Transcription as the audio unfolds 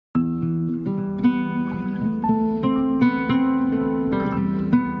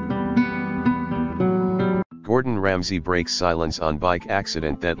Gordon Ramsay breaks silence on bike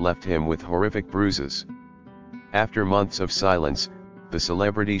accident that left him with horrific bruises. After months of silence, the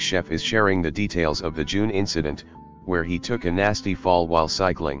celebrity chef is sharing the details of the June incident, where he took a nasty fall while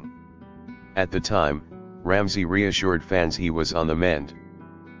cycling. At the time, Ramsay reassured fans he was on the mend.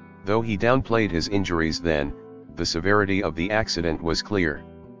 Though he downplayed his injuries then, the severity of the accident was clear.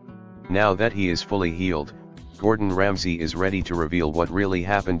 Now that he is fully healed, Gordon Ramsay is ready to reveal what really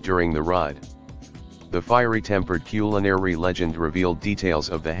happened during the ride. The fiery-tempered culinary legend revealed details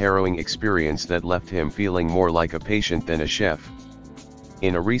of the harrowing experience that left him feeling more like a patient than a chef.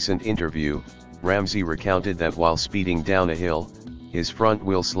 In a recent interview, Ramsay recounted that while speeding down a hill, his front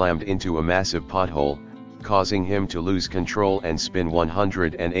wheel slammed into a massive pothole, causing him to lose control and spin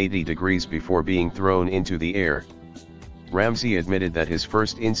 180 degrees before being thrown into the air. Ramsay admitted that his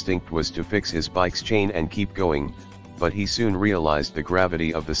first instinct was to fix his bike's chain and keep going, but he soon realized the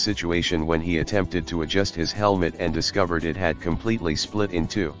gravity of the situation when he attempted to adjust his helmet and discovered it had completely split in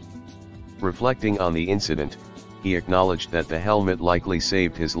two. Reflecting on the incident, he acknowledged that the helmet likely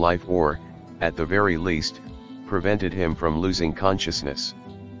saved his life or, at the very least, prevented him from losing consciousness.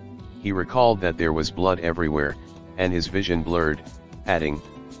 He recalled that there was blood everywhere, and his vision blurred, adding,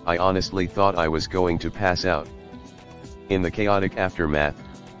 "I honestly thought I was going to pass out." In the chaotic aftermath,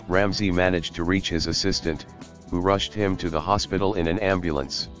 Ramsay managed to reach his assistant, who rushed him to the hospital in an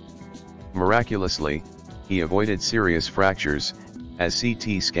ambulance. Miraculously, he avoided serious fractures, as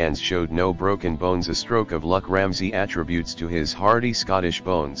CT scans showed no broken bones, a stroke of luck Ramsay attributes to his hardy Scottish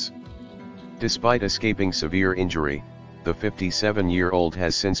bones. Despite escaping severe injury, the 57-year-old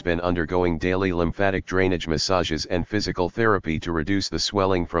has since been undergoing daily lymphatic drainage massages and physical therapy to reduce the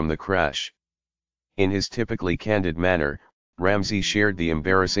swelling from the crash. In his typically candid manner, Ramsay shared the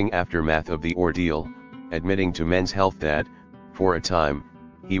embarrassing aftermath of the ordeal, admitting to Men's Health that, for a time,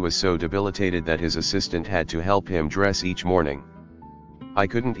 he was so debilitated that his assistant had to help him dress each morning. "I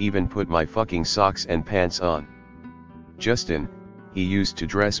couldn't even put my fucking socks and pants on. Justin, he used to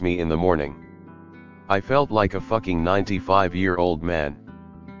dress me in the morning. I felt like a fucking 95-year-old man.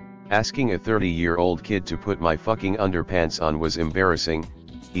 Asking a 30-year-old kid to put my fucking underpants on was embarrassing,"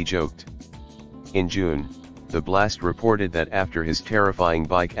 he joked. In June, The Blast reported that after his terrifying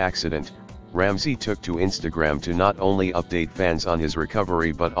bike accident, Ramsay took to Instagram to not only update fans on his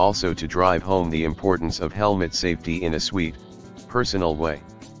recovery but also to drive home the importance of helmet safety in a sweet, personal way.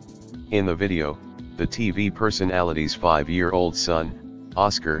 In the video, the TV personality's 5-year-old son,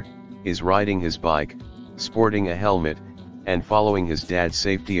 Oscar, is riding his bike, sporting a helmet, and following his dad's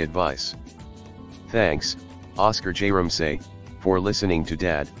safety advice. "Thanks, Oscar J. Ramsay, for listening to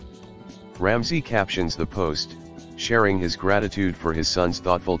Dad." Ramsay captions the post, sharing his gratitude for his son's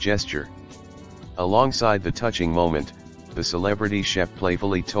thoughtful gesture. Alongside the touching moment, the celebrity chef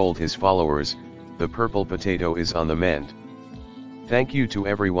playfully told his followers, "The purple potato is on the mend. Thank you to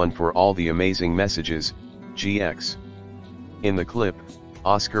everyone for all the amazing messages, GX." In the clip,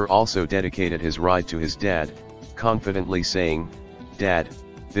 Oscar also dedicated his ride to his dad, confidently saying, "Dad,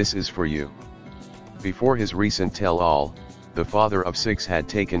 this is for you." Before his recent tell-all, the father of 6 had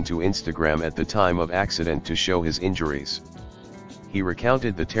taken to Instagram at the time of accident to show his injuries. He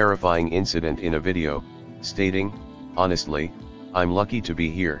recounted the terrifying incident in a video, stating, "Honestly, I'm lucky to be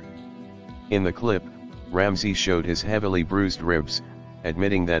here." In the clip, Ramsay showed his heavily bruised ribs,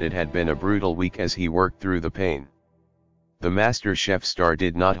 admitting that it had been a brutal week as he worked through the pain. The Master Chef star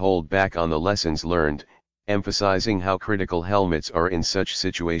did not hold back on the lessons learned, emphasizing how critical helmets are in such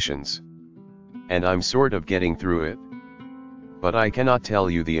situations. "And I'm sort of getting through it. But I cannot tell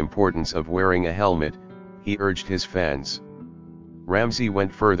you the importance of wearing a helmet," he urged his fans. Ramsay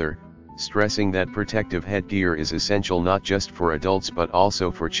went further, stressing that protective headgear is essential not just for adults but also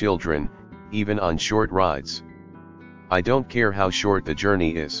for children, even on short rides. "I don't care how short the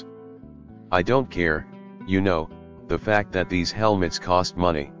journey is. I don't care, the fact that these helmets cost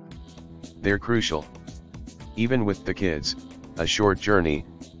money. They're crucial. Even with the kids, a short journey,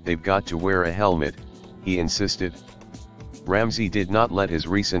 they've got to wear a helmet," he insisted. Ramsay did not let his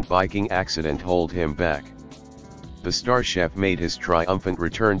recent biking accident hold him back. The star chef made his triumphant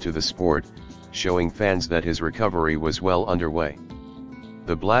return to the sport, showing fans that his recovery was well underway.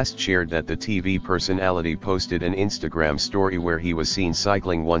 The Blast shared that the TV personality posted an Instagram story where he was seen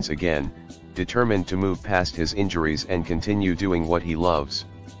cycling once again, determined to move past his injuries and continue doing what he loves.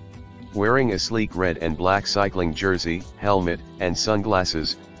 Wearing a sleek red and black cycling jersey, helmet, and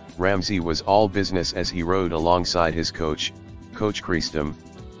sunglasses, Ramsay was all business as he rode alongside his coach, Coach Christum,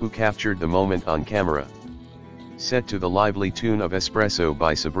 who captured the moment on camera. Set to the lively tune of Espresso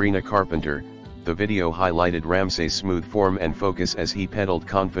by Sabrina Carpenter, the video highlighted Ramsay's smooth form and focus as he pedaled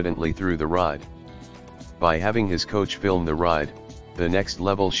confidently through the ride. By having his coach film the ride, the next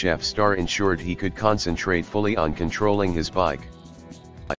level chef star ensured he could concentrate fully on controlling his bike.